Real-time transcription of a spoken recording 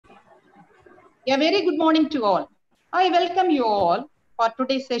A very good morning to all. I welcome you all for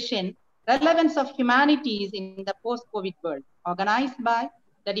today's session, Relevance of Humanities in the Post-COVID World, organized by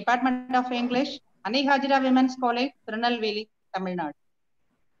the Department of English, Anihajira Women's College, Tirunelveli, Tamil Nadu.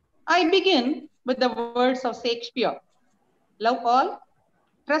 I begin with the words of Shakespeare. Love all,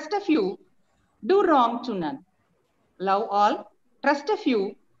 trust a few, do wrong to none. Love all, trust a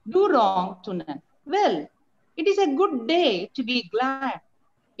few, do wrong to none. Well, it is a good day to be glad.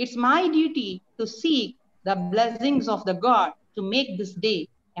 It's my duty to seek the blessings of the God to make this day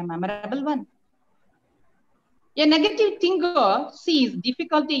a memorable one. A negative thinker sees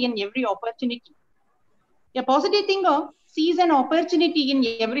difficulty in every opportunity. A positive thinker sees an opportunity in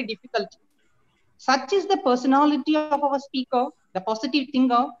every difficulty. Such is the personality of our speaker, the positive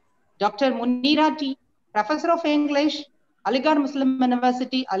thinker, Dr. Munira T, Professor of English, Aligarh Muslim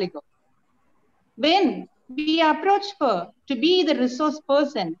University, Aligarh. When we approached her to be the resource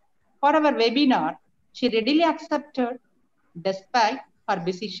person for our webinar, she readily accepted despite her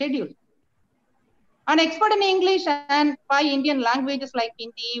busy schedule. An expert in English and 5 Indian languages like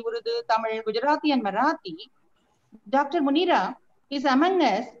Hindi, Urdu, Tamil, Gujarati, and Marathi, Dr. Munira is among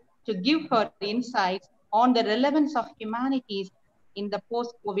us to give her insights on the relevance of humanities in the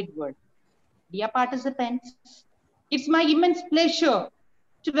post-COVID world. Dear participants, it's my immense pleasure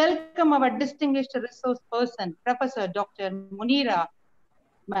to welcome our distinguished resource person, Professor Dr. Munira,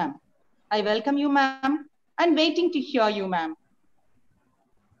 ma'am. I welcome you, ma'am, and waiting to hear you, ma'am.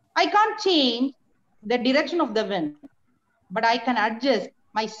 I can't change the direction of the wind, but I can adjust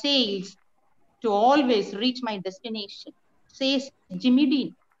my sails to always reach my destination, says Jimmy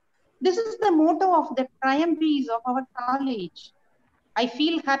Dean. This is the motto of the triumvirs of our college. I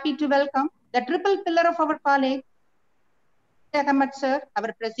feel happy to welcome the triple pillar of our college, Dr. Ahmad sir,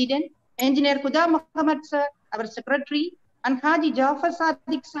 our president, Engineer Khuda Muhammad sir, our secretary, and Haji Jafar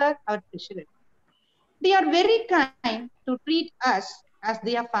Sadiq sir, our treasurer. They are very kind to treat us as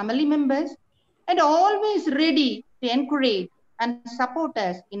their family members and always ready to encourage and support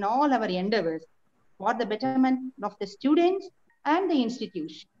us in all our endeavors for the betterment of the students and the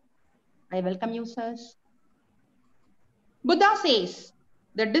institution. I welcome you, sirs. Buddha says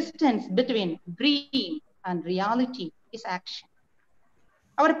the distance between dream and reality is action.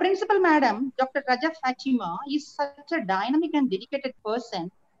 Our principal madam, Dr. Raja Fatima, is such a dynamic and dedicated person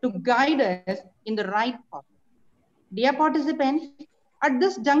to guide us in the right path. Dear participants, at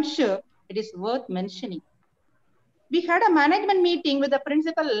this juncture, it is worth mentioning. We had a management meeting with the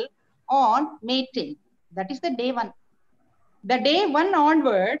principal on May 10th. That is the day one. The day one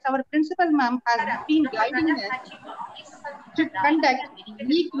onwards, our principal ma'am has been guiding us to conduct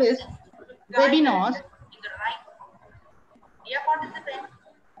e-quiz webinars. Dear participants,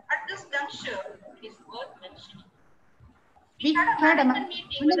 at this juncture, it is worth mentioning. We had a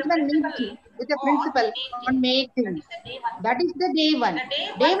management meeting with the principal on May 10th. That is the day one.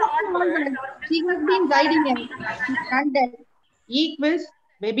 Day one onwards, she has been guiding us to conduct e-quiz,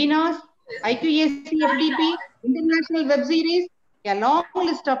 webinars, I2AC FDP, international web series, a long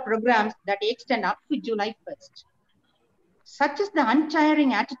list of programs that extend up to July 1st. Such is the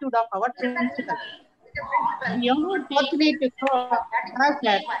untiring attitude of our principal. We are fortunate to have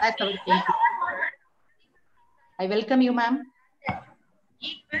her as our principal. I welcome you, ma'am.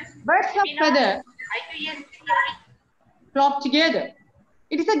 Birds of feather flock together.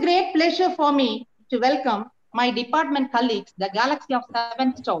 It is a great pleasure for me to welcome my department colleagues, the Galaxy of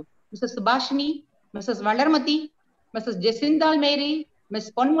Seven Stars, Mrs. Subhashini, Mrs. Valarmati, Mrs. Jesindal Mary,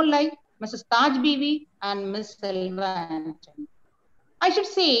 Ms. Ponmullai, Mrs. Taj Bibi, and Ms. Selvan. I should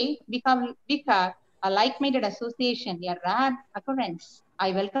say we have a like-minded association, a rare occurrence.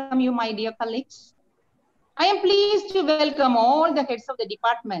 I welcome you, my dear colleagues. I am pleased to welcome all the heads of the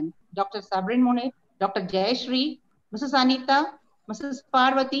department, Dr. Sabrin Munir, Dr. Jayashree, Mrs. Anita, Mrs.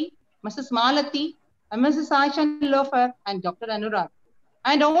 Parvati, Mrs. Malati, Mrs. Aishan Lofer, and Dr. Anurag,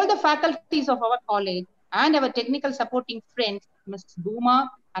 and all the faculties of our college and our technical supporting friends, Mrs. Booma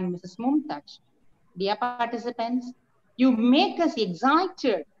and Mrs. Mumtaj. Dear participants, you make us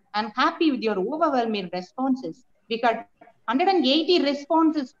excited and happy with your overwhelming responses. We had 180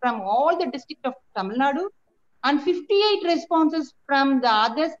 responses from all the districts of Tamil Nadu and 58 responses from the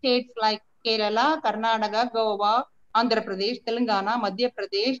other states like Kerala, Karnataka, Goa, Andhra Pradesh, Telangana, Madhya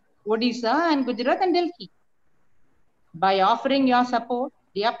Pradesh, Odisha, and Gujarat and Delhi. By offering your support,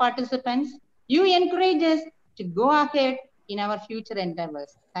 dear participants, you encourage us to go ahead in our future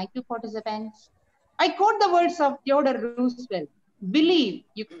endeavors. Thank you, participants. I quote the words of Theodore Roosevelt, believe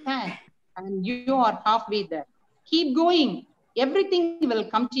you can, and you are halfway there. Keep going. Everything will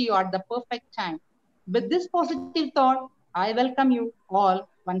come to you at the perfect time. With this positive thought, I welcome you all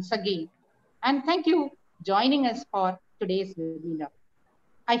once again. And thank you joining us for today's webinar.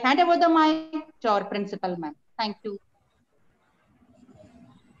 I hand over the mic to our principal, ma'am. Thank you.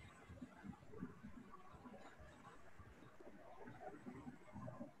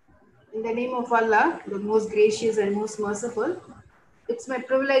 In the name of Allah, the most gracious and most merciful, it's my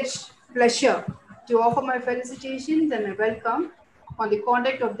pleasure to offer my felicitations and my welcome on the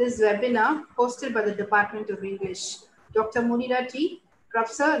conduct of this webinar hosted by the Department of English. Dr. Munira T,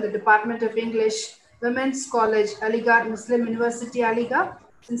 Professor in the Department of English, Women's College, Aligarh Muslim University, Aligarh,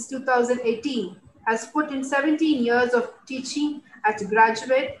 since 2018, has put in 17 years of teaching at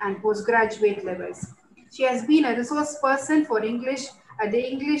graduate and postgraduate levels. She has been a resource person for English at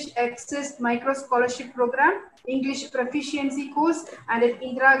the English Access Micro Scholarship Program, English Proficiency course, and at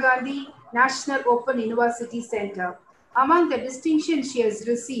Indira Gandhi National Open University Center. Among the distinctions she has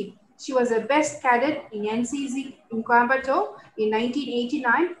received, she was a best cadet in NCC in Coimbatore in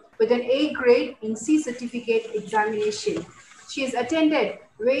 1989 with an A grade in C certificate examination. She has attended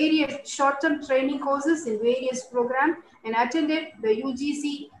various short-term training courses in various programs and attended the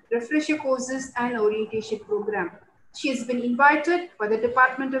UGC refresher courses and orientation program. She has been invited by the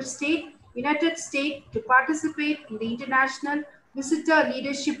Department of State, United States to participate in the International Visitor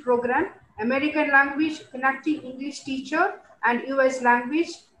Leadership Program, American Language Connecting English Teacher, and US Language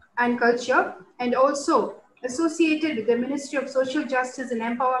and Culture, and also associated with the Ministry of Social Justice and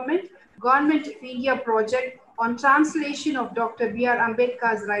Empowerment, Government of India project on translation of Dr. B.R.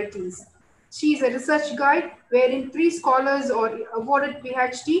 Ambedkar's writings. She is a research guide wherein 3 scholars are awarded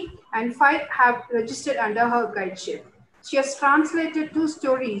PhD and 5 have registered under her guideship. She has translated 2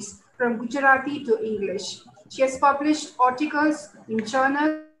 stories from Gujarati to English. She has published articles in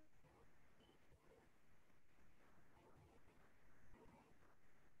journals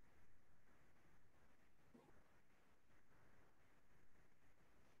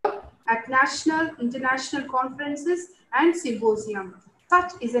at national, international conferences and symposium.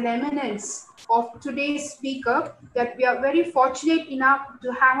 Such is an eminence of today's speaker that we are very fortunate enough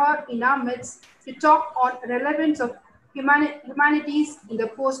to have her in our midst to talk on relevance of humanities in the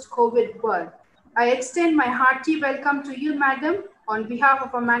post-COVID world. I extend my hearty welcome to you, madam, on behalf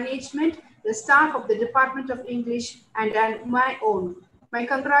of our management, the staff of the Department of English, and my own. My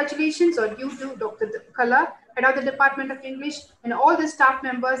congratulations are due to Dr. Kala, Head of the Department of English, and all the staff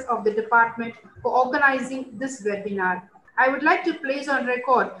members of the department for organizing this webinar. I would like to place on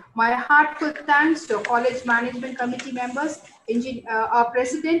record my heartfelt thanks to College Management Committee members, our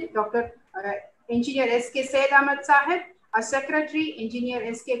President, Dr. Engineer S.K. Said Ahmed Sahib, our Secretary, Engineer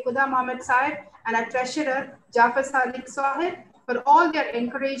S.K. Kudam Ahmed Sahib, and our Treasurer, Jafar Sadiq Sahib, for all their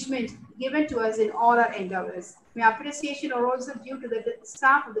encouragement given to us in all our endeavors. My appreciation are also due to the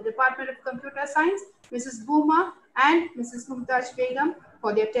staff of the Department of Computer Science, Mrs. Booma and Mrs. Mumtaj Begum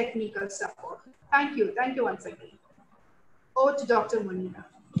for their technical support. Thank you. Thank you once again. Over to Dr. Munira.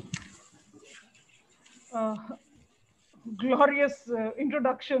 Glorious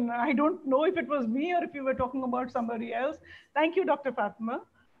introduction. I don't know if it was me or if you were talking about somebody else. Thank you, Dr. Fatma,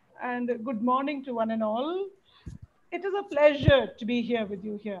 and good morning to one and all. It is a pleasure to be here with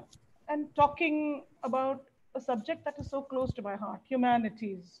you here and talking about a subject that is so close to my heart,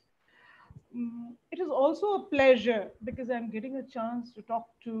 humanities. It is also a pleasure because I'm getting a chance to talk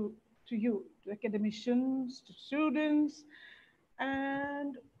to you, to academicians, to students,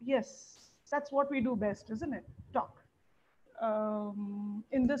 and yes, that's what we do best, isn't it? Talk.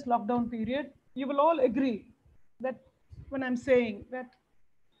 In this lockdown period, you will all agree that when I'm saying that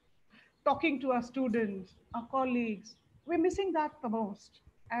talking to our students, our colleagues, we're missing that the most.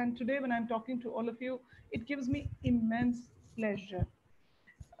 And today, when I'm talking to all of you, it gives me immense pleasure.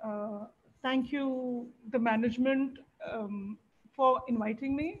 Uh, Thank you, the management, for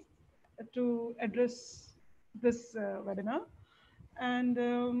inviting me to address this webinar. And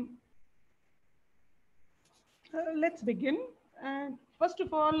let's begin. And first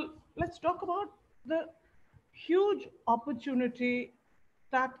of all, let's talk about the huge opportunity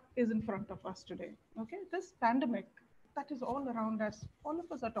that is in front of us today. Okay, this pandemic that is all around us, all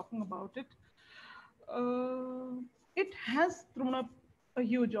of us are talking about it. It has thrown up a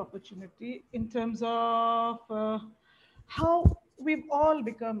huge opportunity in terms of how we've all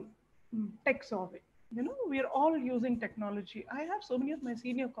become tech savvy. You know, we're all using technology. I have so many of my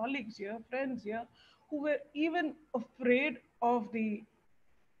senior colleagues here, friends here, who were even afraid of the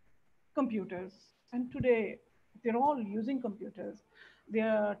computers. And today, they're all using computers. They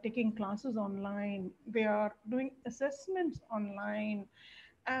are taking classes online. They are doing assessments online.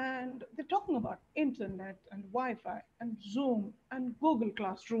 And they're talking about internet and Wi-Fi and Zoom and Google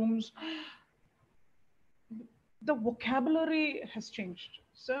Classrooms. The vocabulary has changed.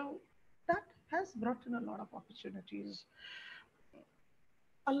 So that has brought in a lot of opportunities.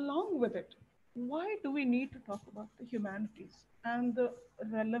 Along with it, why do we need to talk about the humanities and the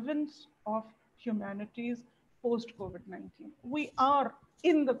relevance of humanities post COVID 19? We are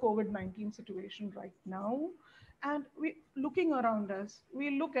in the COVID 19 situation right now, and we looking around us,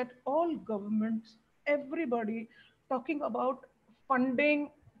 we look at all governments, everybody talking about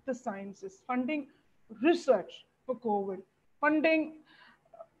funding the sciences, funding research for COVID, funding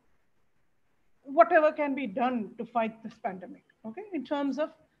whatever can be done to fight this pandemic, okay, in terms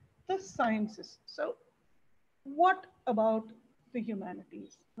of the sciences. So, what about the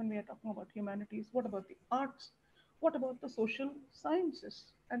humanities? When we are talking about humanities, what about the arts? What about the social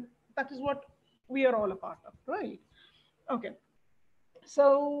sciences? And that is what we are all a part of, right? Okay.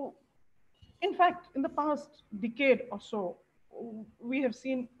 So, in fact, in the past decade or so, we have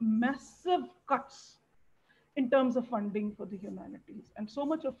seen massive cuts in terms of funding for the humanities. And so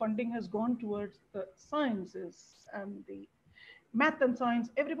much of funding has gone towards the sciences and the math and science.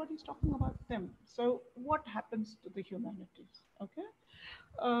 Everybody's talking about them. So, what happens to the humanities? Okay.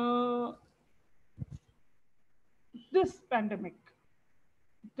 Uh, this pandemic,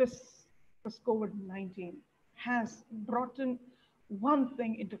 this, this COVID 19 has brought in one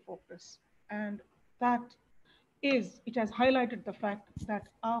thing into focus, and that is it has highlighted the fact that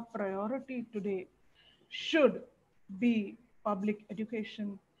our priority today should be public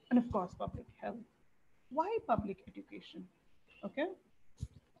education and, of course, public health. Why public education? Okay.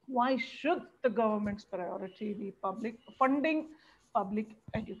 Why should the government's priority be public funding public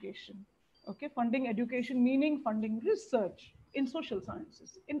education? Okay, funding education meaning funding research in social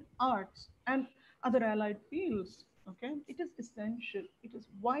sciences, in arts, and other allied fields. Okay, it is essential. It is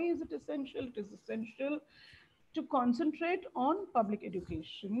why is it essential? It is essential to concentrate on public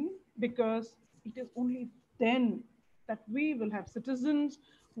education because it is only then that we will have citizens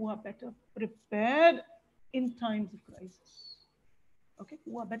who are better prepared in times of crisis, okay,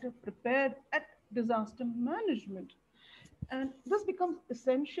 who are better prepared at disaster management. And this becomes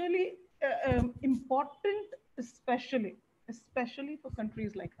essentially important, especially for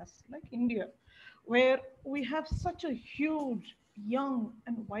countries like us, like India, where we have such a huge, young,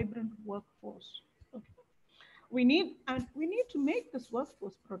 and vibrant workforce. Okay, we need to make this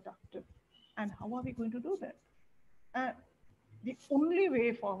workforce productive. And how are we going to do that? Uh, the only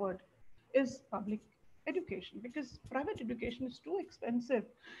way forward is public education because private education is too expensive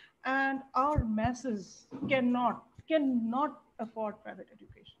and our masses cannot afford private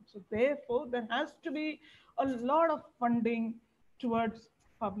education. So therefore there has to be a lot of funding towards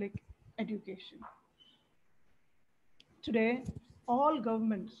public education. Today all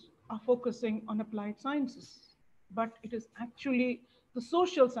governments are focusing on applied sciences, but it is actually the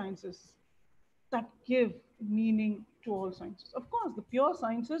social sciences that give meaning to all sciences. Of course, the pure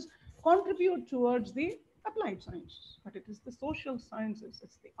sciences contribute towards the applied sciences, but it is the social sciences,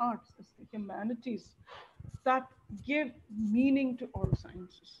 it's the arts, it's the humanities that give meaning to all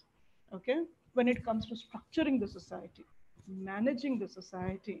sciences. Okay? When it comes to structuring the society, managing the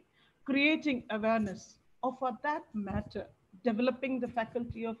society, creating awareness, or for that matter, developing the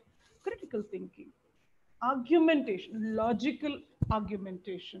faculty of critical thinking, argumentation, logical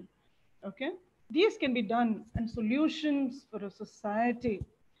argumentation. Okay, these can be done, and solutions for a society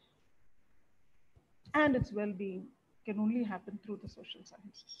and its well-being can only happen through the social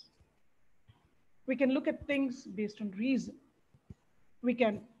sciences. We can look at things based on reason. We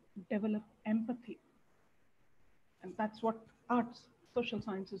can develop empathy, and that's what arts, social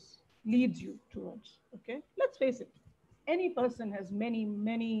sciences leads you towards. Okay, let's face it. Any person has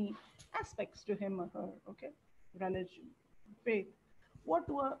many aspects to him or her. Okay, religion, faith.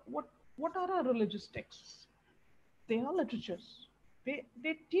 What are our religious texts? They are literatures.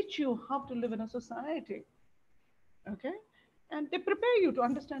 They teach you how to live in a society, okay? And they prepare you to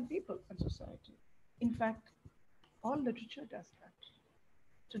understand people and society. In fact, all literature does that.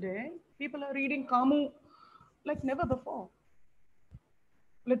 Today, people are reading Camus like never before.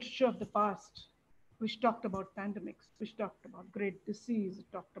 Literature of the past, which talked about pandemics, which talked about great disease,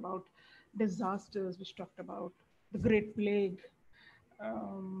 it talked about disasters, which talked about the Great Plague,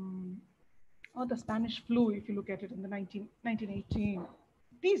 um, or the Spanish flu, if you look at it in the 1918.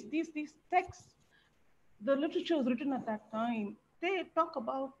 These texts, the literature was written at that time. They talk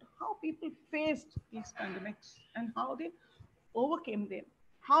about how people faced these pandemics and how they overcame them.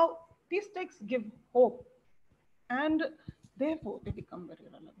 How these texts give hope, and therefore they become very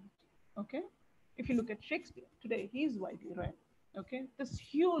relevant. Okay, if you look at Shakespeare today, he is widely read. Okay, this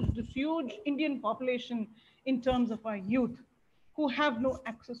huge Indian population in terms of our youth who have no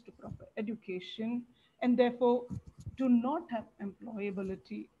access to proper education and therefore do not have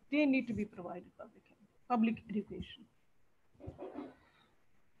employability. they need to be provided public education.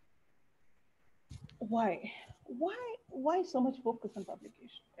 Why? Why so much focus on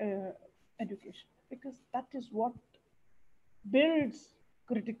education? Because that is what builds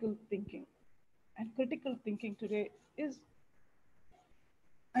critical thinking. And critical thinking today is,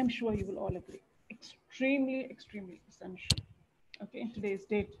 I'm sure you will all agree, extremely essential. Okay, in today's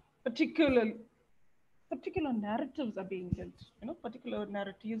date, particular narratives are being built, particular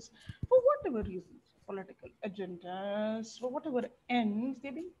narratives for whatever reasons, political agendas, for whatever ends,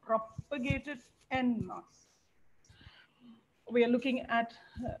 they're being propagated en masse. We are looking at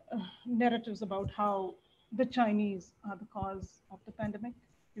narratives about how the Chinese are the cause of the pandemic.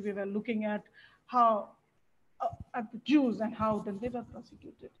 We were looking at how at the Jews and how then they were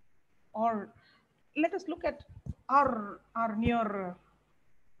prosecuted. Or let us look at our near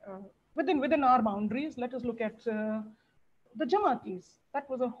within our boundaries. Let us look at the Jamatis. That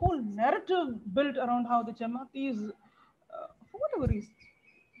was a whole narrative built around how the Jamatis, for whatever reason,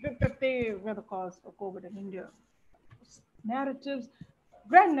 that they were the cause of COVID in India. Narratives,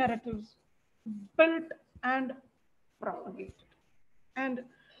 grand narratives, built and propagated. And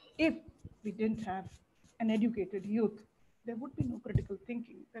if we didn't have an educated youth, there would be no critical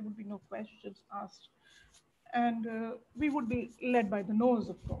thinking, there would be no questions asked, and we would be led by the nose,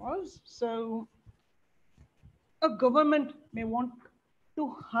 of course. So a government may want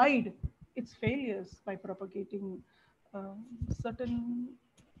to hide its failures by propagating uh, certain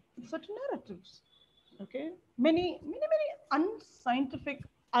certain narratives. Okay, many unscientific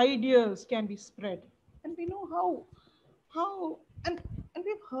ideas can be spread, and we know how and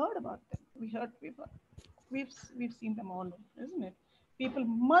we've heard about them. We've seen them all, isn't it? People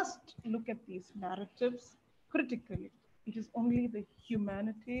must look at these narratives critically. It is only the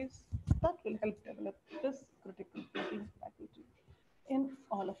humanities that will help develop this critical thinking faculty in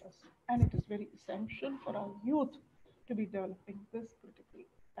all of us. And it is very essential for our youth to be developing this critical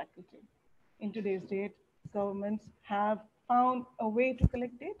faculty. In today's date, governments have found a way to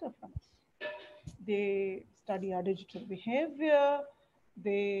collect data from us. They study our digital behavior.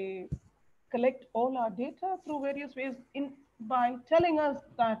 They collect all our data through various ways in by telling us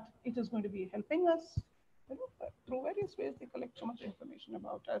that it is going to be helping us. Through various ways, they collect so much information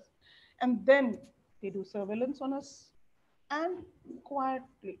about us. And then they do surveillance on us and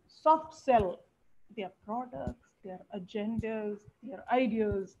quietly soft sell their products, their agendas, their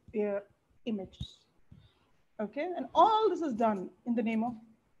ideas, their images. Okay, and all this is done in the name of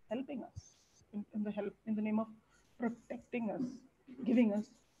helping us, in the name of protecting us, giving us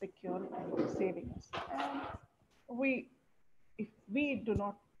security, saving us. And we, if we do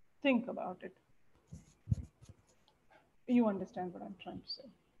not think about it, you understand what I'm trying to say.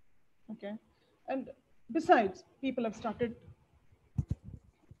 Okay, and besides, people have started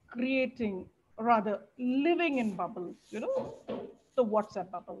creating, rather living in bubbles, the WhatsApp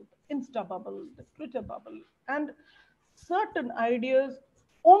bubble, the Insta bubble, the Twitter bubble, and certain ideas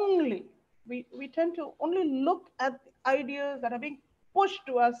only, we tend to only look at the ideas that are being pushed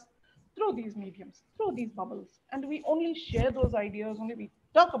to us through these mediums, through these bubbles, and we only share those ideas, only we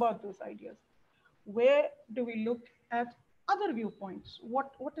talk about those ideas. Where do we look at other viewpoints?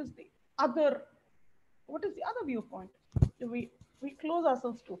 What is the other, what is the other viewpoint? We close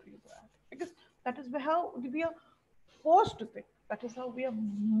ourselves totally to that, because that is how we are forced to think. That is how we are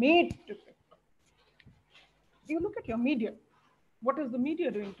made to think. You look at your media. What is the media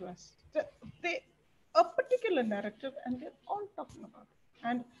doing to us? They a particular narrative, and they're all talking about it.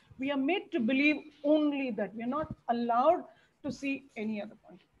 And we are made to believe only that. We are not allowed to see any other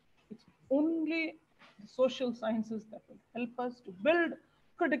point. It's only the social sciences that will help us to build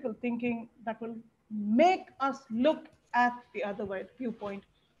critical thinking, that will make us look at the other viewpoint,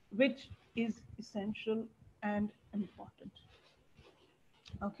 which is essential and important.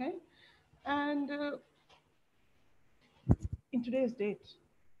 Okay, and in today's date,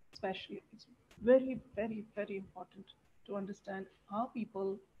 especially, it's very important to understand our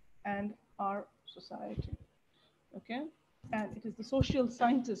people and our society. Okay, and it is the social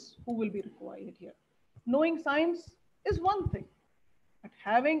scientists who will be required here. Knowing science is one thing, but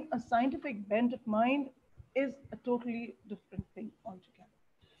having a scientific bent of mind is a totally different thing altogether.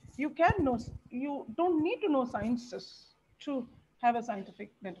 You don't need to know sciences to have a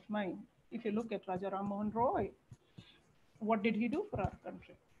scientific bent of mind. If you look at Raja Ram Mohan Roy, what did he do for our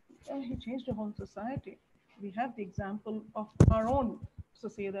country? He changed the whole society. We have the example of our own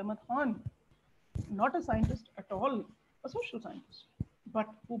Sayyid Ahmad Khan, not a scientist at all, a social scientist, but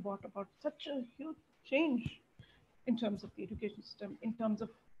who brought about such a huge change in terms of the education system, in terms of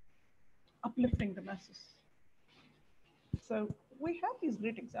uplifting the masses. So we have these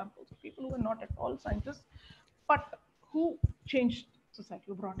great examples of people who are not at all scientists, but who changed society,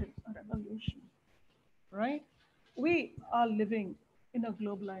 who brought in a revolution, right? We are living in a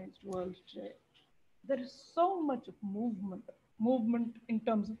globalized world today. There is so much of movement in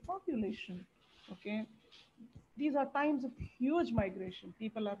terms of population. Okay, these are times of huge migration.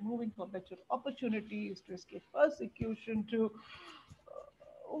 People are moving for better opportunities, to escape persecution, to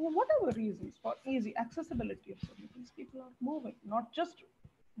whatever reasons, for easy accessibility of certain things. People are moving, not just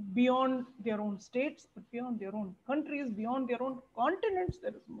beyond their own states, but beyond their own countries, beyond their own continents.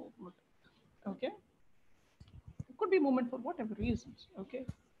 There is movement. Okay, it could be movement for whatever reasons. Okay,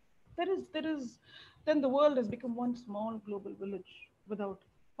 there is then the world has become one small global village without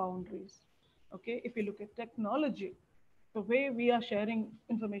boundaries. Okay, if you look at technology, the way we are sharing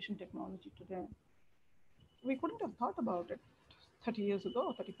information technology today, we couldn't have thought about it 30 years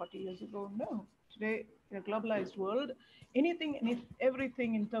ago, 30, 40 years ago. No. Today, in a globalized world, anything and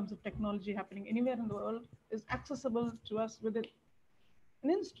everything in terms of technology happening anywhere in the world is accessible to us within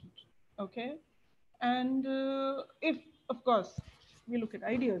an instant. Okay. And if, of course, we look at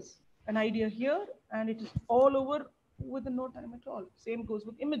ideas, an idea here, and it is all over within no time at all. Same goes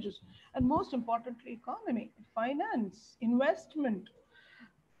with images. And most importantly, economy, finance, investment.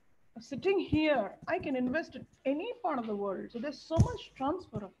 Sitting here, I can invest in any part of the world. So there's so much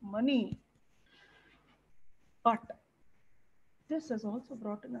transfer of money. But this has also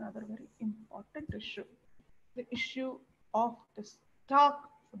brought in another very important issue, the issue of the stark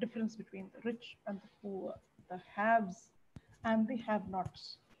difference between the rich and the poor, the haves and the have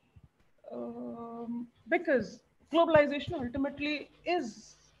nots. Because globalization ultimately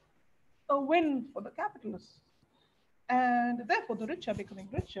is a win for the capitalists. And therefore, the rich are becoming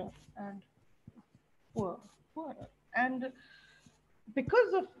richer and poor, poorer. And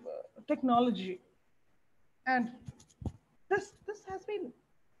because of technology, and this has been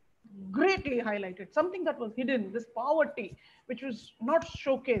greatly highlighted. Something that was hidden, this poverty, which was not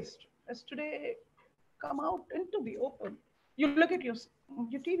showcased, has today come out into the open. You look at your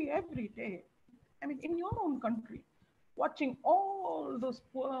TV every day. I mean, in your own country, watching all those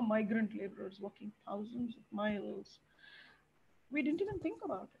poor migrant laborers walking thousands of miles. We didn't even think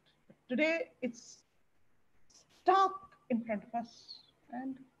about it. But today, it's stark in front of us.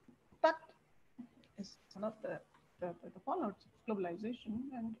 And that is one of the fallouts of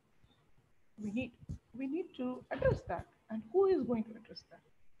globalization. And we need we need to address that. And who is going to address that?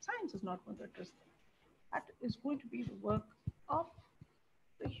 Science is not going to address that. That is going to be the work of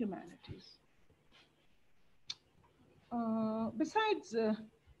the humanities. Besides the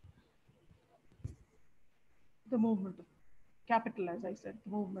movement of capital, as I said,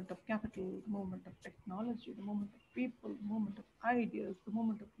 the movement of capital, the movement of technology, the movement of people, the movement of ideas, the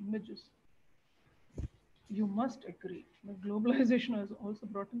movement of images, you must agree that globalization has also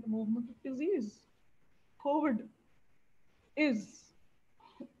brought in the movement of disease. COVID is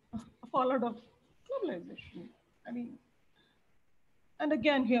a fallout of globalization. I mean, and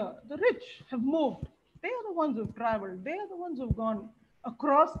again, here, the rich have moved. They are the ones who've traveled. They are the ones who've gone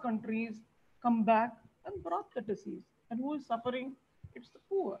across countries, come back, and brought the disease. And who is suffering? It's the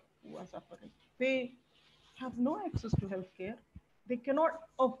poor who are suffering. They have no access to healthcare. They cannot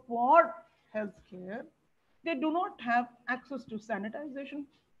afford healthcare. They do not have access to sanitization.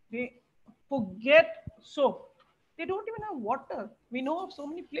 They forget soap. They don't even have water. We know of so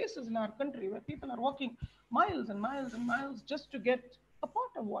many places in our country where people are walking miles and miles and miles just to get a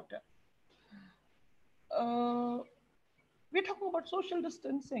pot of water. Uh, we're talking about social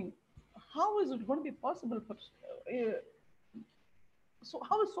distancing. How is it going to be possible for so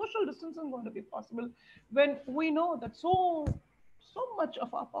how is social distancing going to be possible when we know that so much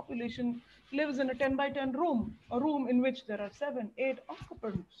of our population lives in a 10 by 10 room, a room in which there are 7 8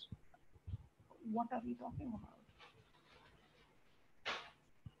 occupants? What are we talking about?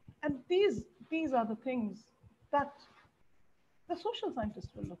 And these are the things that the social scientists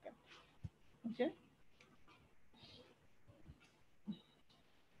will look at. Okay.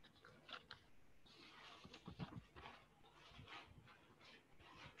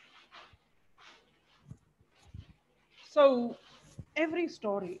 So every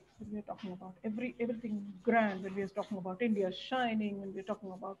story that we're talking about, everything grand, when we're talking about India shining, when we're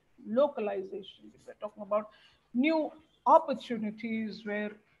talking about localization, when we're talking about new opportunities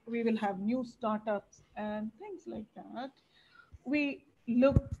where we will have new startups and things like that, we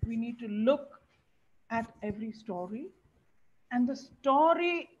need to look at every story and the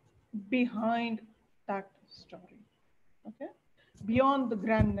story behind that story. Okay, beyond the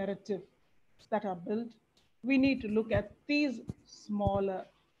grand narrative that are built, we need to look at these smaller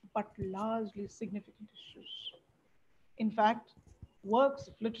but largely significant issues. In fact, works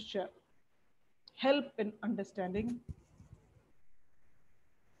of literature help in understanding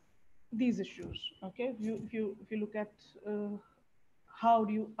these issues. Okay, if you look at how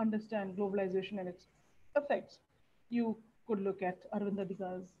do you understand globalization and its effects, you could look at Arvind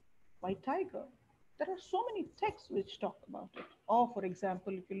Adiga's White Tiger. There are so many texts which talk about it. Or, for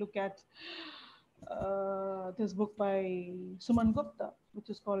example, if you look at this book by Suman Gupta, which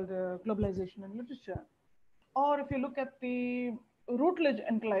is called Globalization and Literature. Or if you look at the Routledge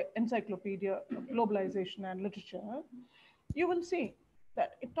Encyclopedia of Globalization and Literature, you will see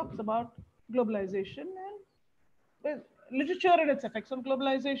that it talks about globalization and literature and its effects on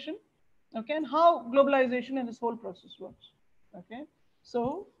globalization, okay, and how globalization and this whole process works, okay.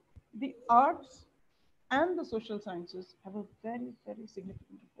 So the arts and the social sciences have a very, very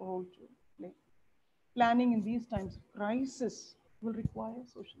significant role to play. Planning in these times of crisis will require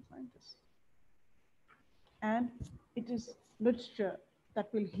social scientists. And it is literature that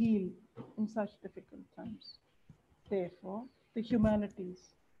will heal in such difficult times. Therefore, the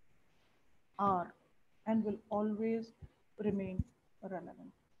humanities are and will always remain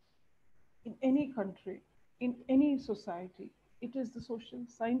relevant. In any country, in any society, it is the social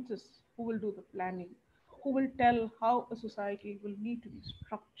scientists who will do the planning, who will tell how a society will need to be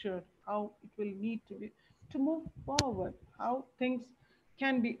structured, how it will need to be to move forward, how things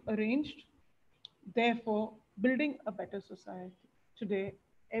can be arranged, therefore building a better society. Today,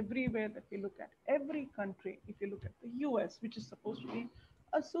 everywhere that we look at, every country, if you look at the US, which is supposed to be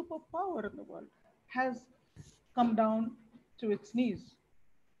a superpower in the world, has come down to its knees,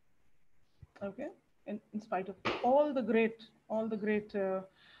 okay, in spite of all the great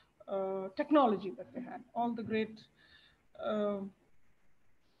technology that they had, all the great uh,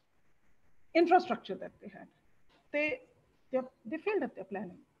 infrastructure that they had. They they, they failed at their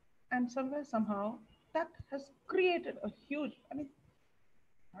planning, and somewhere somehow that has created a huge, I mean,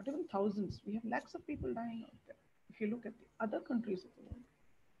 not even thousands, we have lakhs of people dying out there. If you look at the other countries of the world,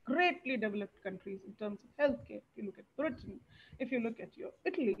 greatly developed countries in terms of healthcare, if you look at Britain, if you look at your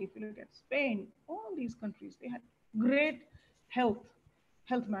Italy, if you look at Spain, all these countries, they had great health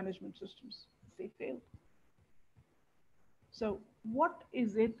management systems. They failed. So, what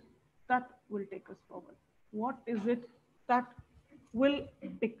is it that will take us forward? What is it that will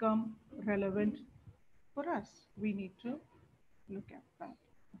become relevant for us? We need to look at that.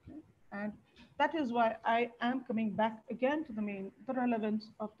 Okay? And that is why I am coming back again to the relevance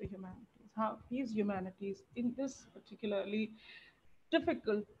of the humanities. How these humanities, in this particularly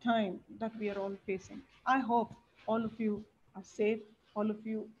difficult time that we are all facing, I hope all of you are safe, all of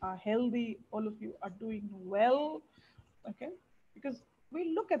you are healthy, all of you are doing well, okay, because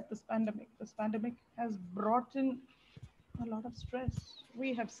we look at this pandemic has brought in a lot of stress.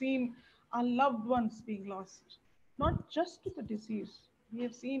 We have seen our loved ones being lost, not just to the disease, we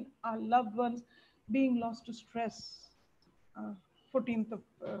have seen our loved ones being lost to stress. uh, 14th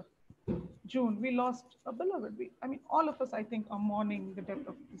of June, we lost a beloved. I mean, all of us, I think, are mourning the death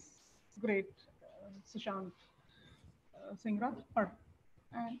of this great Sushant Singh Rajput.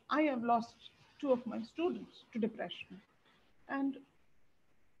 And I have lost two of my students to depression. And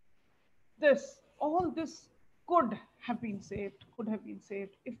all this could have been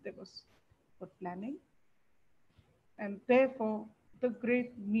saved if there was good planning. And therefore, the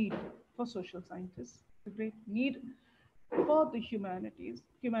great need for social scientists, the great need for the humanities.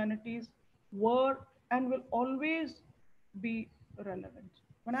 Humanities were and will always be relevant.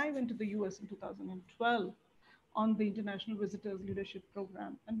 When I went to the US in 2012 on the International Visitors Leadership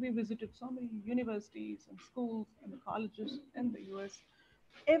Program, and we visited so many universities and schools and colleges in the US,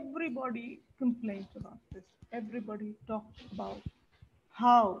 everybody complained about this. Everybody talked about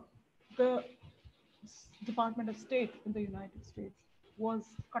how the Department of State in the United States was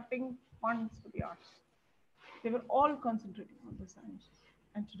cutting funds for the arts. They were all concentrating on the science.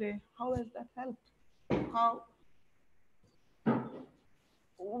 And today, how has that helped? How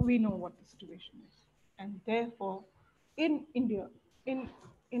we know what the situation is. And therefore, in India, in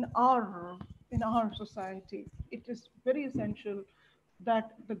in our in our society, it is very essential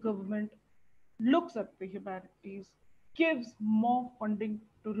that the government looks at the humanities, gives more funding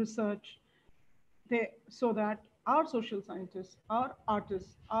to research, so that our social scientists, our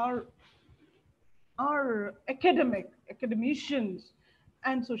artists, our academicians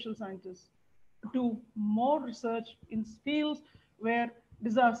and social scientists do more research in fields where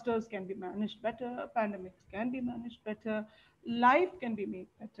disasters can be managed better, pandemics can be managed better, life can be made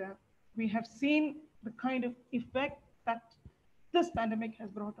better. We have seen the kind of effect that this pandemic has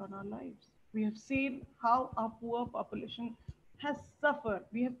brought on our lives. We have seen how our poor population has suffered.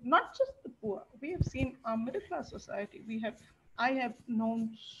 We have not just the poor, we have seen our middle class society. We have I have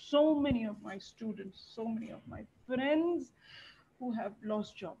known so many of my students, so many of my friends who have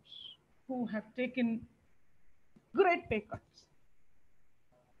lost jobs, who have taken great pay cuts,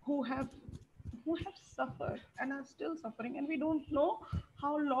 who have who have suffered and are still suffering, and we don't know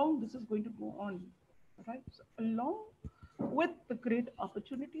how long this is going to go on, right? So along with the great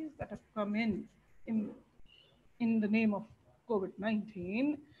opportunities that have come in the name of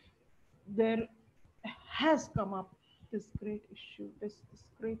COVID-19, there has come up this great issue, this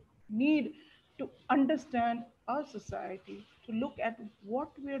great need to understand our society, to look at what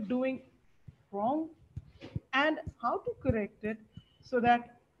we are doing wrong and how to correct it, so that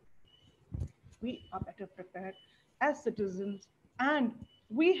we are better prepared as citizens, and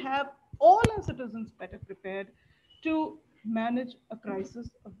we have all our citizens better prepared to manage a crisis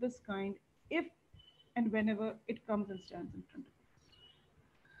of this kind if and whenever it comes and stands in front of us.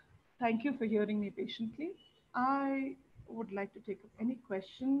 Thank you for hearing me patiently. I would like to take up any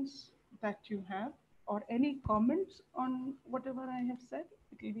questions that you have or any comments on whatever I have said.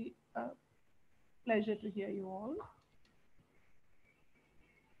 It will be a pleasure to hear you all.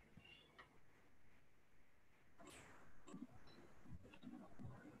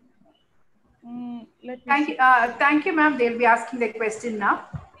 Let me see. Thank you, ma'am. They'll be asking the question now.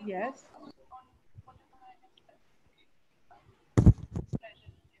 Yes.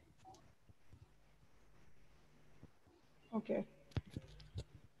 Okay.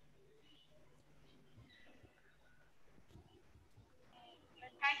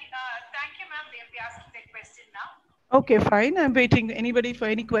 Thank you, ma'am. They'll be asking the question now. Okay, fine. I'm waiting. Anybody for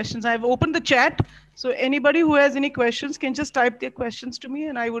any questions? I've opened the chat. So anybody who has any questions can just type their questions to me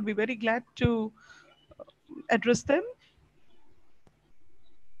and I would be very glad to address them. Thank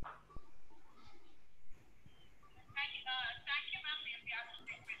you, ma'am. They'll be asking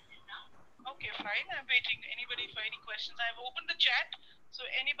the question now. Okay, fine. I'm waiting. Anybody for any questions? I've opened the chat. So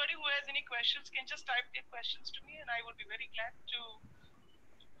anybody who has any questions can just type their questions to me and I would be very glad to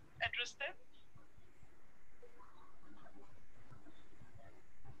address them.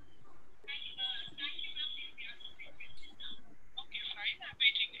 Okay, fine. I'm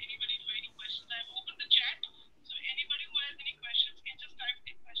waiting. Anybody for any questions? I've opened the chat. So anybody who has any questions can just type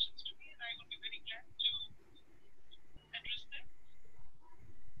their questions to me and I would be very glad to address them.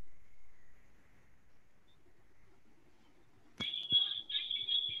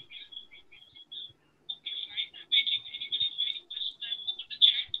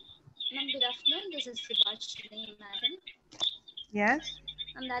 Ma'am, good afternoon. This is Subhashini, madam. Yes.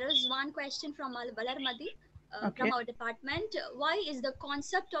 There is one question from Balarmadi Okay. from our department. Why is the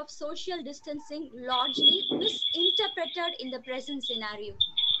concept of social distancing largely misinterpreted in the present scenario?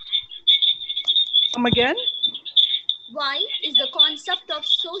 Come again? Why is the concept of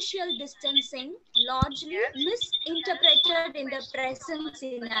social distancing largely misinterpreted in the present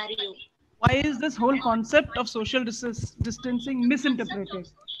scenario? Why is this whole concept of social distancing misinterpreted?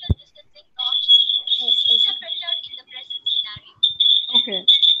 Okay.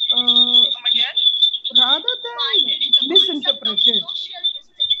 Rather than misinterpreted,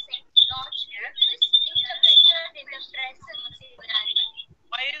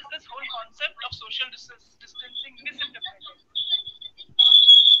 why is this whole concept of social distancing misinterpreted?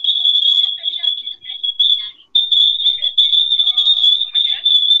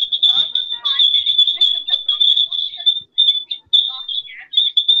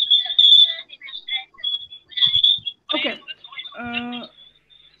 Okay.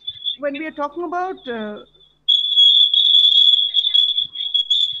 When we are talking about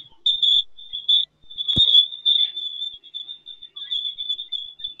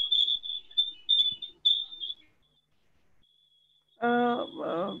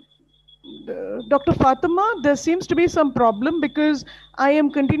Dr. Fatima, there seems to be some problem because I am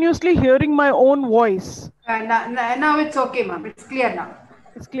continuously hearing my own voice. Now it's okay, ma'am. It's clear now.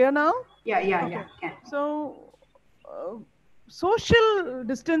 It's clear now? Yeah. So, social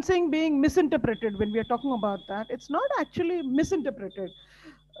distancing being misinterpreted, when we are talking about that, it's not actually misinterpreted.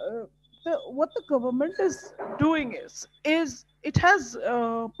 Uh, what the government is doing is it has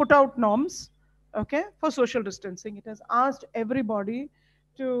put out norms, okay, for social distancing. It has asked everybody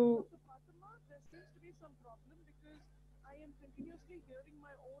to. There seems to be some problem because I am continuously hearing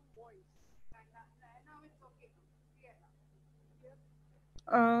my own voice. Now it's okay. Clear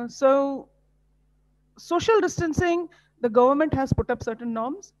So social distancing, the government has put up certain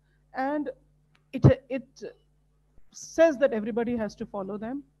norms, and it says that everybody has to follow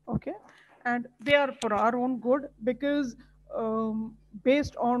them, okay, and they are for our own good because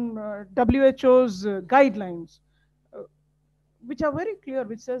based on WHO's guidelines, uh, which are very clear,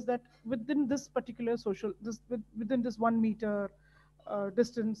 which says that within this particular social, within this 1 meter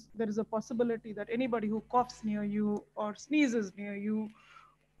distance, there is a possibility that anybody who coughs near you or sneezes near you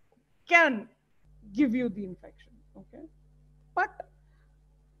can give you the infection. Okay, but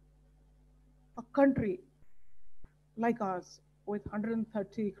a country like ours with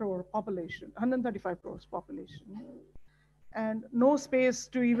 130 crore population, 135 crores population, and no space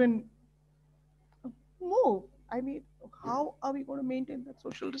to even move. I mean, how are we going to maintain that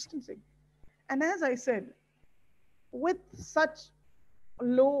social distancing? And as I said, with such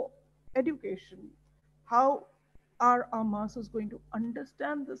low education, how are our masses going to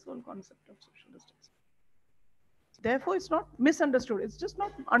understand this whole concept of social distancing? Therefore, it's not misunderstood. It's just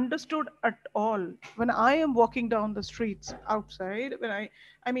not understood at all. When I am walking down the streets outside,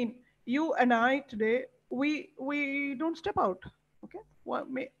 I mean, you and I today, we don't step out. Okay,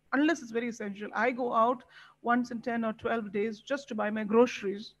 unless it's very essential. I go out once in 10 or 12 days just to buy my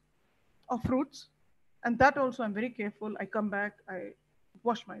groceries or fruits, and that also I'm very careful. I come back, I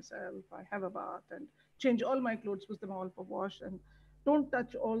wash myself, I have a bath, and change all my clothes, put them all for wash, and don't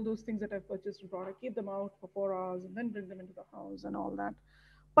touch all those things that I've purchased in product. Keep them out for 4 hours and then bring them into the house and all that.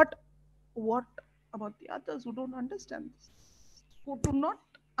 But what about the others who don't understand this? Who do not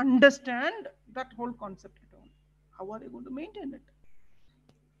understand that whole concept at all? How are they going to maintain it?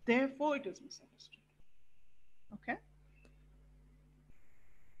 Therefore, it is misunderstood. Okay.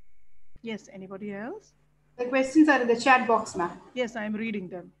 Yes. Anybody else? The questions are in the chat box, ma'am. Yes, I am reading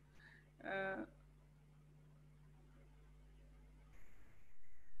them. Uh,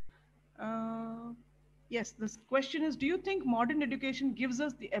 Uh, yes, this question is, do you think modern education gives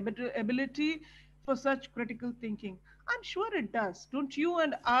us the ability for such critical thinking? I'm sure it does. Don't you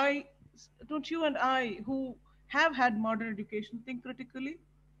and I who have had modern education think critically?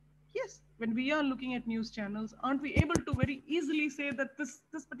 Yes, when we are looking at news channels, aren't we able to very easily say that this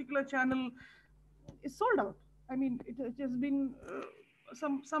particular channel is sold out? I mean, it has been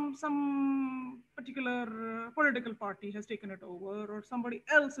some particular political party has taken it over, or somebody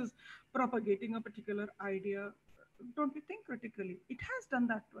else is propagating a particular idea. Don't we think critically? It has done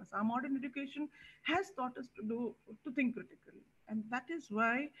that to us. Our modern education has taught us to think critically, and that is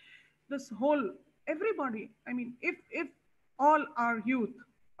why this whole everybody. I mean, if all our youth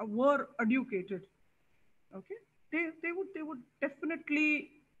were educated, okay, they would definitely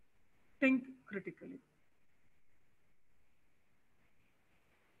think critically,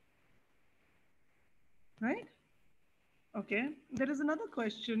 right? Okay, there is another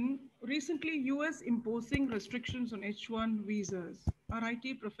question. Recently, US imposing restrictions on H1 visas. Our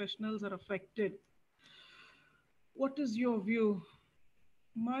IT professionals are affected. What is your view?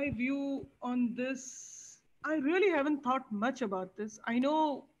 My view on this, I really haven't thought much about this. I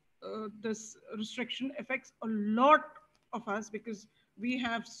know this restriction affects a lot of us because we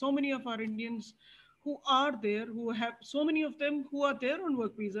have so many of our Indians who are there, who have so many of them who are there on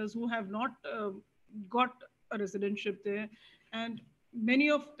work visas, who have not got a residentship there, and many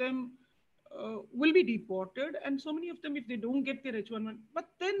of them will be deported, and so many of them, if they don't get their H1, but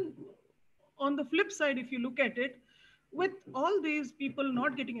then on the flip side, if you look at it, with all these people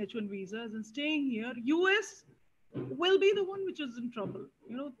not getting H1 visas and staying here, US will be the one which is in trouble.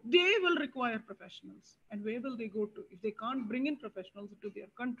 You know, they will require professionals. And where will they go to? If they can't bring in professionals into their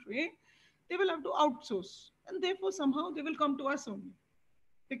country, they will have to outsource. And therefore, somehow they will come to us only.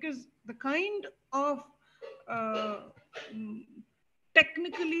 Because the kind of uh, mm,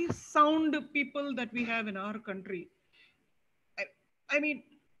 technically sound people that we have in our country, I, I mean,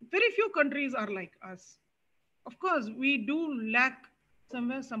 very few countries are like us. Of course, we do lack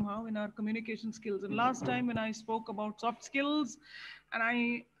somewhere, somehow in our communication skills. And last time when I spoke about soft skills, and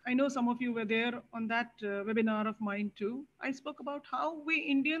I know some of you were there on that webinar of mine too, I spoke about how we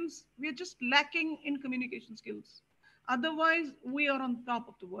Indians, we are just lacking in communication skills. Otherwise, we are on top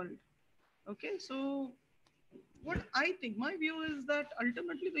of the world. Okay, so what I think, my view is that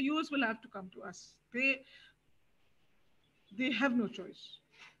ultimately the US will have to come to us. They have no choice.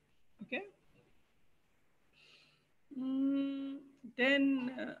 Okay. Mm,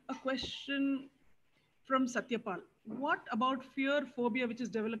 then a question from Satyapal. What about fear phobia which is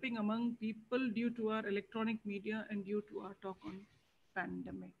developing among people due to our electronic media and due to our talk on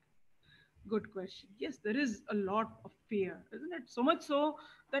pandemic? Good question. Yes, there is a lot of fear, isn't it? So much so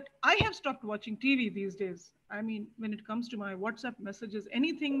that I have stopped watching TV these days. I mean, when it comes to my WhatsApp messages,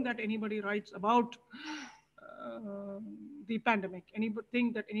 anything that anybody writes about the pandemic,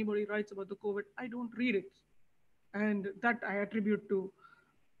 anything that anybody writes about the COVID, I don't read it. And that I attribute to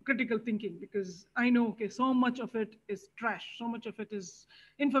critical thinking, because I know, okay, so much of it is trash, so much of it is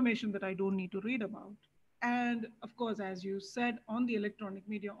information that I don't need to read about. And of course, as you said, on the electronic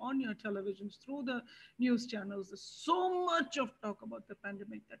media, on your televisions, through the news channels, there's so much of talk about the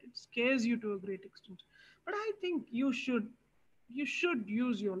pandemic that it scares you to a great extent. But I think you should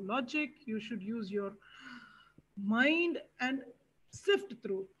use your logic, you should use your mind and sift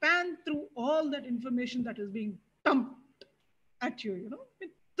through, pan through all that information that is being dumped at you,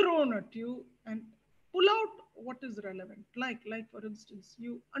 thrown at you, and pull out what is relevant. Like for instance,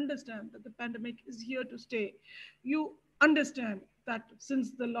 you understand that the pandemic is here to stay. You understand that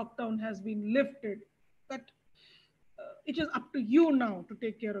since the lockdown has been lifted, that it is up to you now to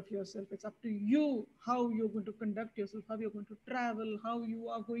take care of yourself. It's up to you how you're going to conduct yourself, how you're going to travel, how you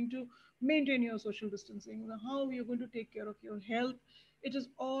are going to maintain your social distancing, how you're going to take care of your health. It is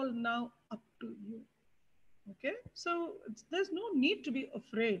all now up to you. Okay, so there's no need to be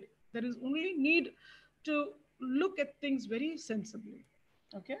afraid. There is only need to look at things very sensibly.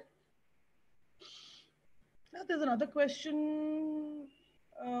 Okay, now there's another question,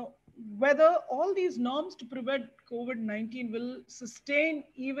 uh, whether all these norms to prevent COVID-19 will sustain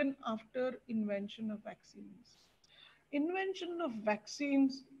even after invention of vaccines. Invention of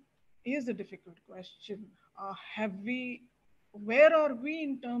vaccines is a difficult question. Have we, where are we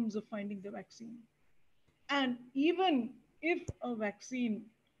in terms of finding the vaccine? And even if a vaccine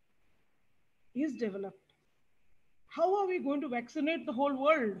is developed, how are we going to vaccinate the whole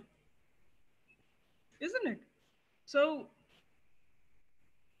world? Isn't it? So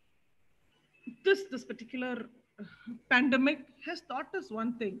this particular pandemic has taught us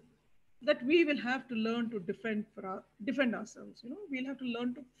one thing, that we will have to learn to defend ourselves. We'll have to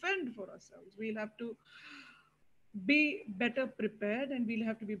learn to fend for ourselves. We'll have to be better prepared, and we'll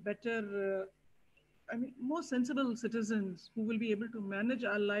have to be better, more sensible citizens who will be able to manage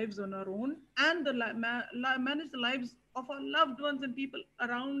our lives on our own, and manage the lives of our loved ones and people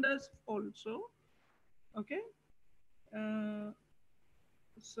around us also. Okay. uh,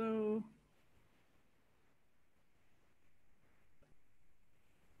 so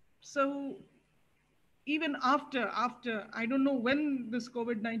so even after I don't know when this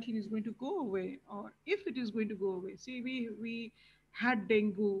COVID-19 is going to go away, or if it is going to go away. See, we had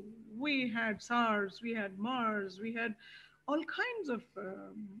dengue, we had SARS, we had MERS, we had all kinds of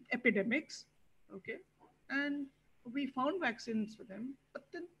epidemics. Okay, and we found vaccines for them, but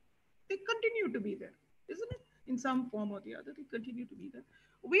then they continue to be there, isn't it? In some form or the other, they continue to be there.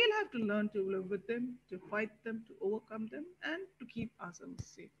 We'll have to learn to live with them, to fight them, to overcome them, and to keep ourselves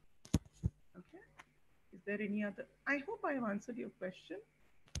safe. Okay. Is there any other? I hope I have answered your question.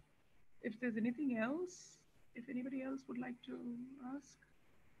 If there's anything else, if anybody else would like to ask.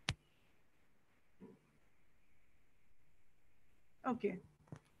 Okay.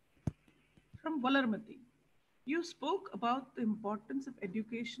 From Valarmati. You spoke about the importance of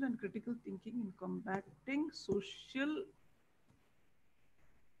education and critical thinking in combating social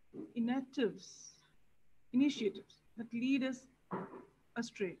initiatives, initiatives that lead us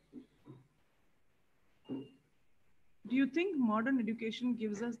astray. Do you think modern education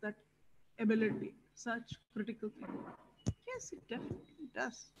gives us that ability, such critical thinking? Yes, it definitely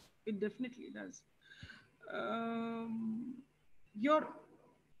does. It definitely does. Um, your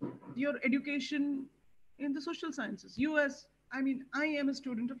your education in the social sciences. I am a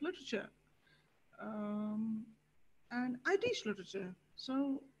student of literature, um, and I teach literature.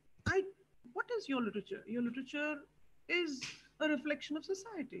 So, I what is your literature? Your literature is a reflection of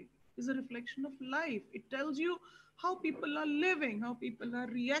society. Is a reflection of life. It tells you how people are living, how people are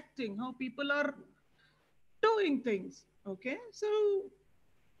reacting, how people are doing things. Okay, so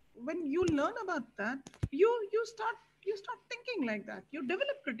when you learn about that, you start thinking like that. You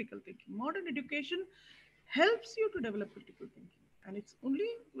develop critical thinking. Modern education helps you to develop critical thinking, and it's only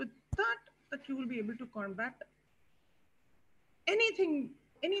with that you will be able to combat anything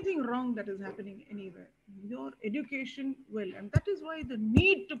wrong that is happening anywhere. Your education will, and that is why the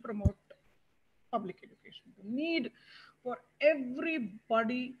need to promote public education, the need for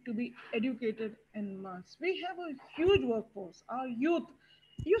everybody to be educated en masse. We have a huge workforce. Our youth,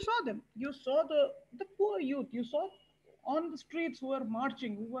 you saw them. You saw the poor youth. You saw on the streets who were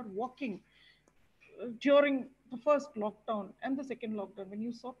marching, who were walking during the first lockdown and the second lockdown. When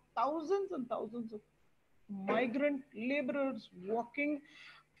you saw thousands and thousands of migrant laborers walking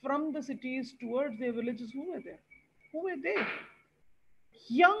from the cities towards their villages, who were there? Who were they?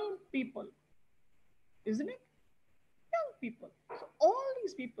 Young people, isn't it? Young people. So all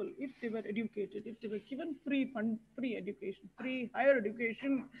these people, if they were educated, if they were given free fund, free education, free higher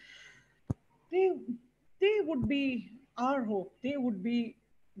education, they they would be our hope. They would be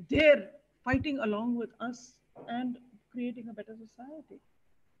there fighting along with us and creating a better society.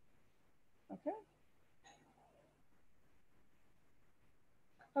 Okay.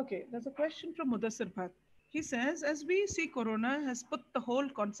 Okay, there's a question from Mudassir Bhatt. He says, as we see, Corona has put the whole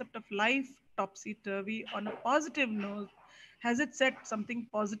concept of life topsy turvy on a positive note. Has it set something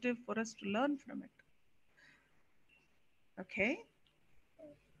positive for us to learn from it? Okay.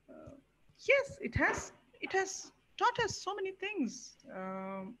 Yes, it has. It has taught us so many things.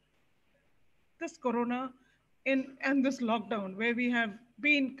 This corona in and this lockdown where we have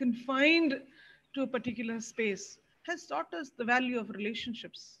been confined to a particular space has taught us the value of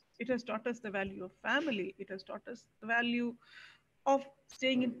relationships. It has taught us the value of family. It has taught us the value of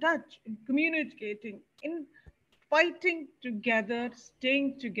staying in touch, in communicating, in fighting together,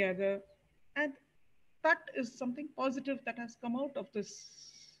 staying together. And that is something positive that has come out of this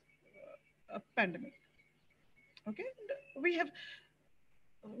pandemic. Okay, and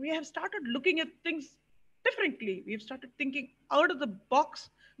we have started looking at things differently. We have started thinking out of the box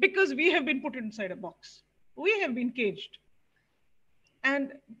because we have been put inside a box. We have been caged.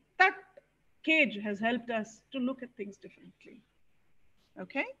 And that cage has helped us to look at things differently.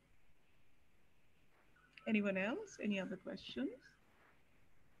 Okay? Anyone else? Any other questions?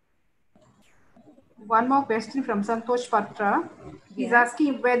 One more question from Santosh Patra. He's Yes.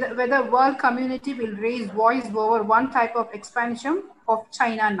 asking whether world community will raise voice over one type of expansion of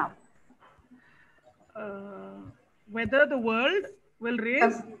China now. Uh, Whether the world will raise?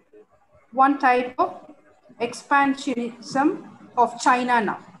 Um, one type of expansionism of China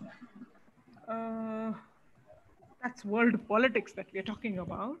now. Uh, that's world politics that we're talking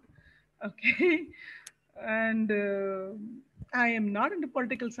about. Okay. And I am not into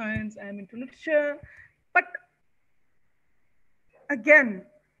political science, I am into literature. But again,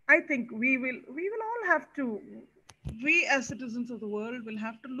 I think we will all have to, we as citizens of the world will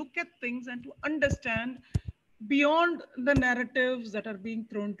have to look at things and to understand beyond the narratives that are being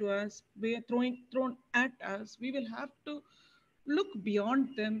thrown to us, we are thrown at us. We will have to look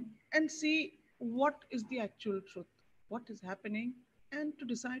beyond them and see what is the actual truth, what is happening, and to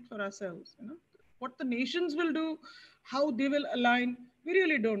decide for ourselves, what the nations will do, how they will align. We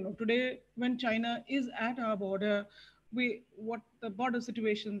really don't know today when China is at our border. We What the border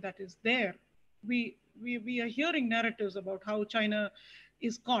situation that is there, we are hearing narratives about how China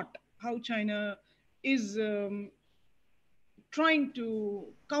is caught, how China is trying to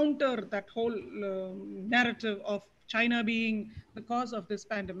counter that whole narrative of China being the cause of this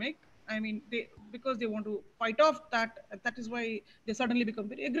pandemic. I mean, because they want to fight off that. That is why they suddenly become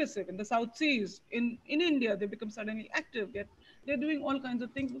very aggressive in the South Seas. In India, they become suddenly active. They're doing all kinds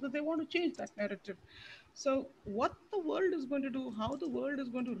of things because they want to change that narrative. So, what the world is going to do, how the world is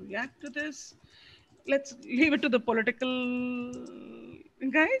going to react to this, let's leave it to the political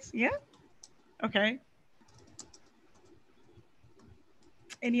guys. Yeah. Okay.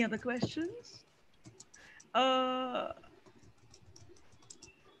 Any other questions? Uh,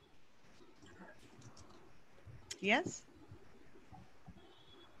 yes.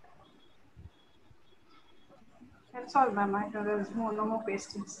 That's all, ma'am. There's no more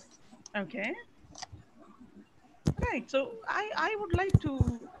questions. Okay. Right. So I would like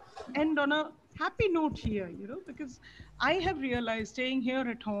to end on a happy note here, because I have realized staying here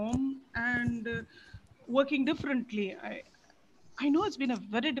at home and working differently. I know it's been a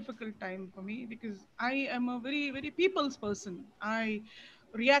very difficult time for me because I am a very, very people's person. I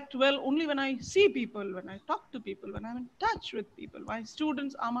react well only when I see people, when I talk to people, when I'm in touch with people. My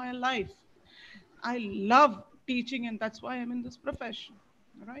students are my life. I love teaching, and that's why I'm in this profession.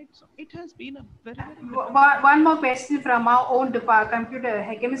 Right. So it has been a very, very difficult time. One more question from our own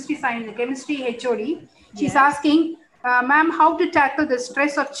computer chemistry science, chemistry HOD. She's Yes. asking, ma'am, how to tackle the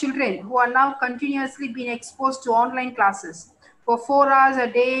stress of children who are now continuously being exposed to online classes for 4 hours a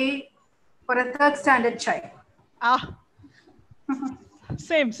day for a third standard child? Ah,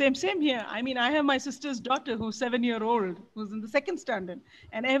 same here. I mean, I have my sister's daughter who's 7-year-old, who's in the second standard,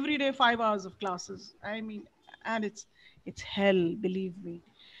 and every day 5 hours of classes. I mean, and it's hell, believe me.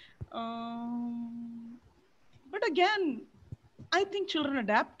 Um, but again, I think children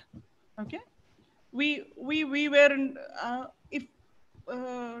adapt. Okay, we were in if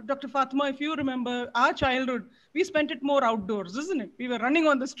Dr. Fatima, if you remember our childhood, we spent it more outdoors, isn't it? We were running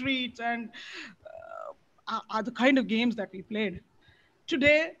on the streets and are the kind of games that we played.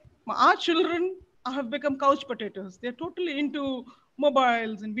 Today, our children have become couch potatoes. They're totally into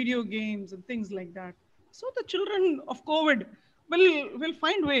mobiles and video games and things like that. So the children of COVID will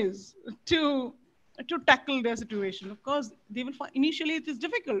find ways to tackle their situation. Of course, they will find initially it is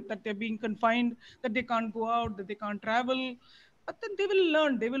difficult that they're being confined, that they can't go out, that they can't travel, but then they will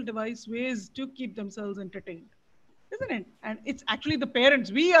learn. They will devise ways to keep themselves entertained, isn't it? And it's actually the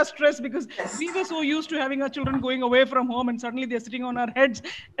parents. We are stressed because we were so used to having our children going away from home, and suddenly they're sitting on our heads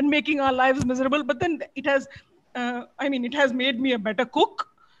and making our lives miserable. But then it has, it has made me a better cook.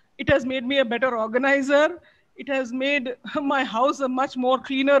 It has made me a better organizer. It has made my house a much more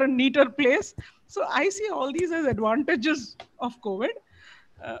cleaner and neater place. So I see all these as advantages of COVID,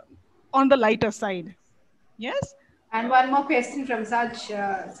 uh, on the lighter side. Yes. And one more question from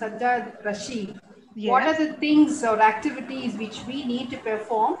Sajjad Rashid. What are Yes. the things or activities which we need to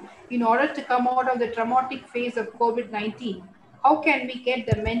perform in order to come out of the traumatic phase of COVID-19? How can we get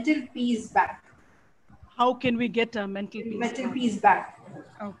the mental peace back? How can we get our mental peace Mental back? peace back.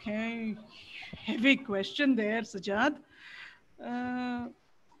 Okay, heavy question there, Sajad. Uh,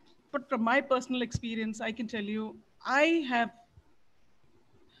 but from my personal experience, I can tell you, I have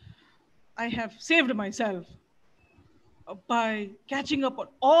I have saved myself by catching up on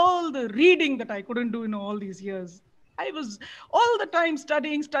all the reading that I couldn't do in all these years. I was all the time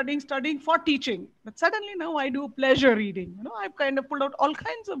studying for teaching. But suddenly now I do pleasure reading. I've kind of pulled out all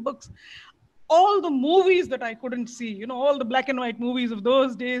kinds of books. All the movies that I couldn't see, all the black and white movies of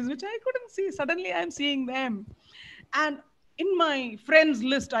those days, which I couldn't see, suddenly I'm seeing them. And in my friends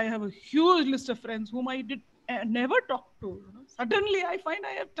list, I have a huge list of friends whom I did never talk to. Suddenly I find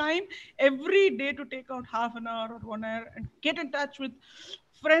I have time every day to take out half an hour or 1 hour and get in touch with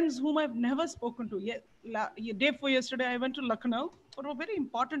friends whom I've never spoken to. Day before yesterday, I went to Lucknow for a very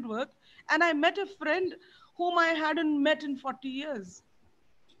important work, and I met a friend whom I hadn't met in 40 years.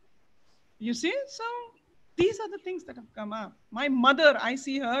 You see? So these are the things that have come up. My mother, I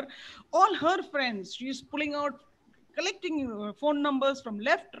see her, all her friends, she's pulling out, collecting phone numbers from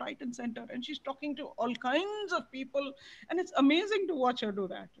left, right, and center, and she's talking to all kinds of people. And it's amazing to watch her do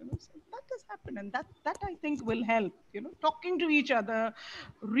that. So that has happened. And that I think will help, talking to each other,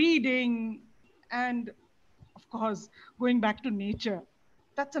 reading, and of course, going back to nature.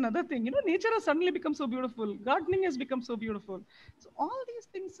 That's another thing. Nature has suddenly become so beautiful. Gardening has become so beautiful. So all these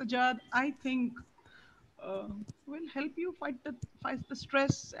things, Sajad, I think uh, will help you fight the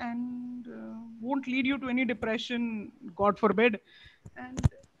stress, and won't lead you to any depression, God forbid. And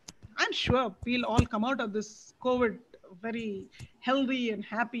I'm sure we'll all come out of this COVID very healthy and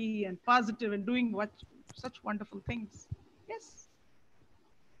happy and positive and doing such wonderful things. Yes.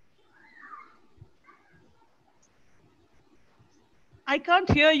 I can't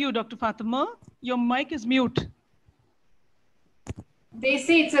hear you, Dr. Fatima. Your mic is mute. They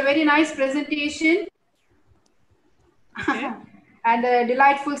say it's a very nice presentation Okay. and a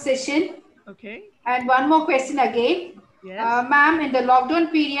delightful session. Okay. And one more question again. Yes. Ma'am, in the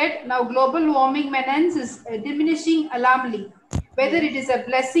lockdown period, now global warming menace is diminishing alarmingly. Whether it Yes. is a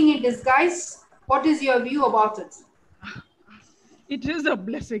blessing in disguise, what is your view about it? It is a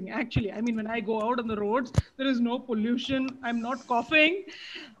blessing, actually. I mean, when I go out on the roads, there is no pollution. I'm not coughing.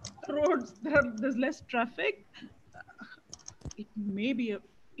 Roads, there's less traffic. It may be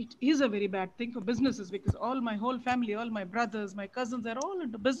it is a very bad thing for businesses, because all my whole family, all my brothers, my cousins, they're all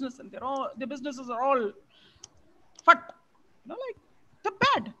into business, and their businesses are all fat, like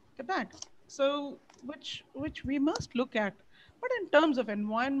they're bad. So which we must look at. But in terms of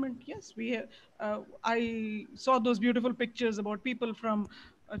environment, yes, I saw those beautiful pictures about people from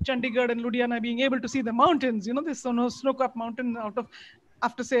Chandigarh and Ludhiana being able to see the mountains, this snow-capped mountain out of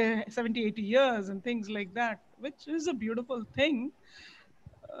after say 70, 80 years, and things like that, which is a beautiful thing.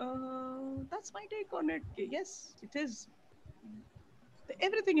 That's my take on it. Yes, it is.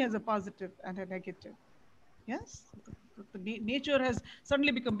 Everything has a positive and a negative. Yes, the nature has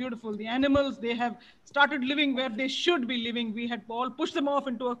suddenly become beautiful. The animals, they have started living where they should be living. We had all pushed them off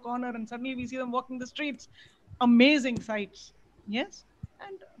into a corner, and suddenly we see them walking the streets. Amazing sights. Yes,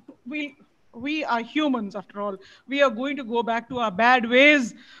 and we are humans after all. We are going to go back to our bad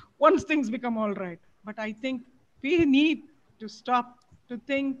ways once things become all right. But I think we need to stop to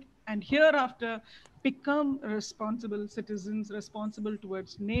think, and hereafter become responsible citizens, responsible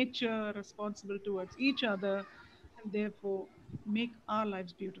towards nature, responsible towards each other, and therefore make our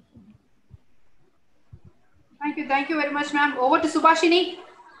lives beautiful. Thank you very much, ma'am. Over to Subhashini.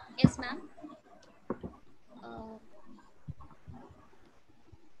 Yes, ma'am. Uh,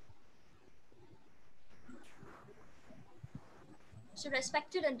 so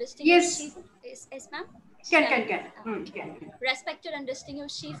respected and distinguished Yes, chief, yes, ma'am. can. Respected and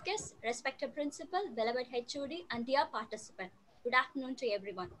distinguished chief guest, respected principal, beloved HOD, and dear participant. Good afternoon to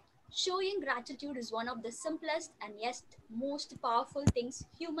everyone. Showing gratitude is one of the simplest and yet most powerful things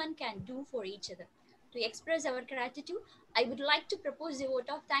human can do for each other. To express our gratitude, I would like to propose a vote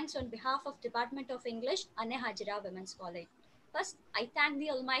of thanks on behalf of Department of English, Anne Hajira Women's College. First, I thank the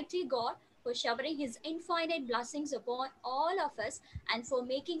Almighty God for showering His infinite blessings upon all of us, and for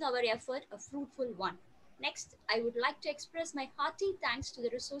making our effort a fruitful one. Next, I would like to express my hearty thanks to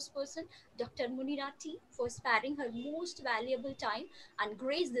the resource person, Dr. Munira T, for sparing her most valuable time and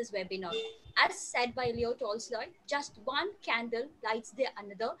grace this webinar. As said by Leo Tolstoy, just one candle lights the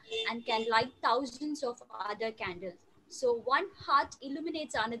another and can light thousands of other candles. So one heart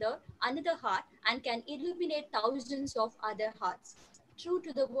illuminates another heart, and can illuminate thousands of other hearts. True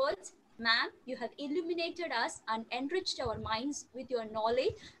to the words, ma'am, you have illuminated us and enriched our minds with your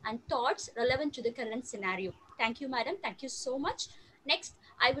knowledge and thoughts relevant to the current scenario. Thank you, madam. Thank you so much. Next,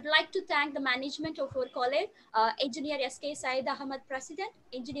 I would like to thank the management of our college, Engineer S.K. Syed Ahmed, President,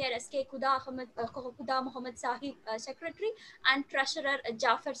 Engineer S.K. Kuda Muhammad Sahib, Secretary, and Treasurer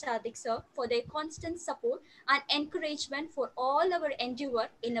Jafar Sadiq, sir, for their constant support and encouragement for all our endeavor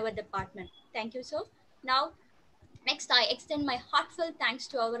in our department. Thank you, sir. Now, next, I extend my heartfelt thanks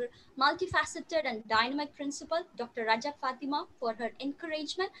to our multifaceted and dynamic principal, Dr. Rajab Fatima, for her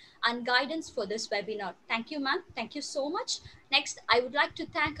encouragement and guidance for this webinar. Thank you, ma'am. Thank you so much. Next, I would like to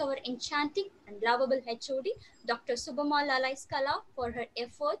thank our enchanting and lovable HOD, Dr. Subhamal Lalai Skala, for her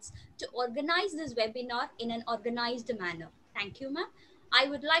efforts to organize this webinar in an organized manner. Thank you, ma'am. I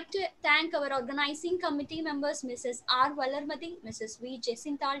would like to thank our organizing committee members, Mrs. R. Valarmadi, Mrs. V.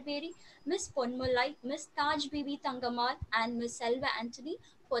 Jacinthal Berry, Miss Ponmulai, Miss Taj Bibi Tangamal, and Miss Selva Anthony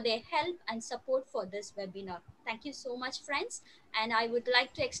for their help and support for this webinar. Thank you so much, friends. And I would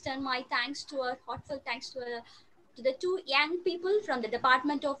like to extend my thanks to our heartfelt thanks to the two young people from the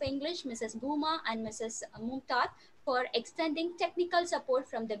Department of English, Mrs. Bhuma and Mrs. Mumtar, for extending technical support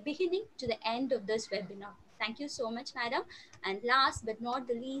from the beginning to the end of this webinar. Thank you so much, madam. And last but not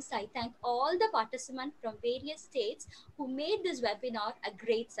the least, I thank all the participants from various states who made this webinar a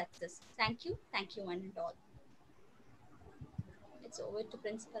great success. Thank you, one and all. It's over to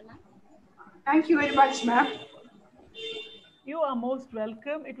Principal, ma'am. Thank you very much, ma'am. You are most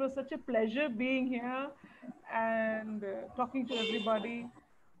welcome. It was such a pleasure being here and talking to everybody.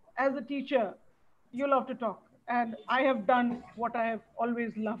 As a teacher, you love to talk, and I have done what I have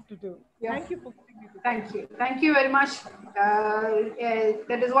always loved to do. Yeah. Thank you for giving me this. Thank you very much.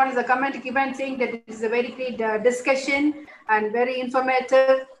 That is what is a comment given saying that it is a very great discussion and very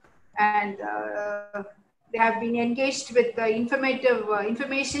informative, and they have been engaged with informative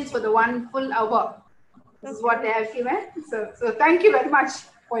informations for the 1 full hour. This is what they have given. So thank you very much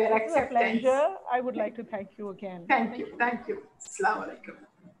for your acceptance. It's a pleasure. I would like to thank you again. Thank you. Assalamu alaikum.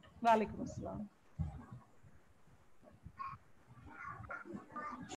 Wa alaikum assalam.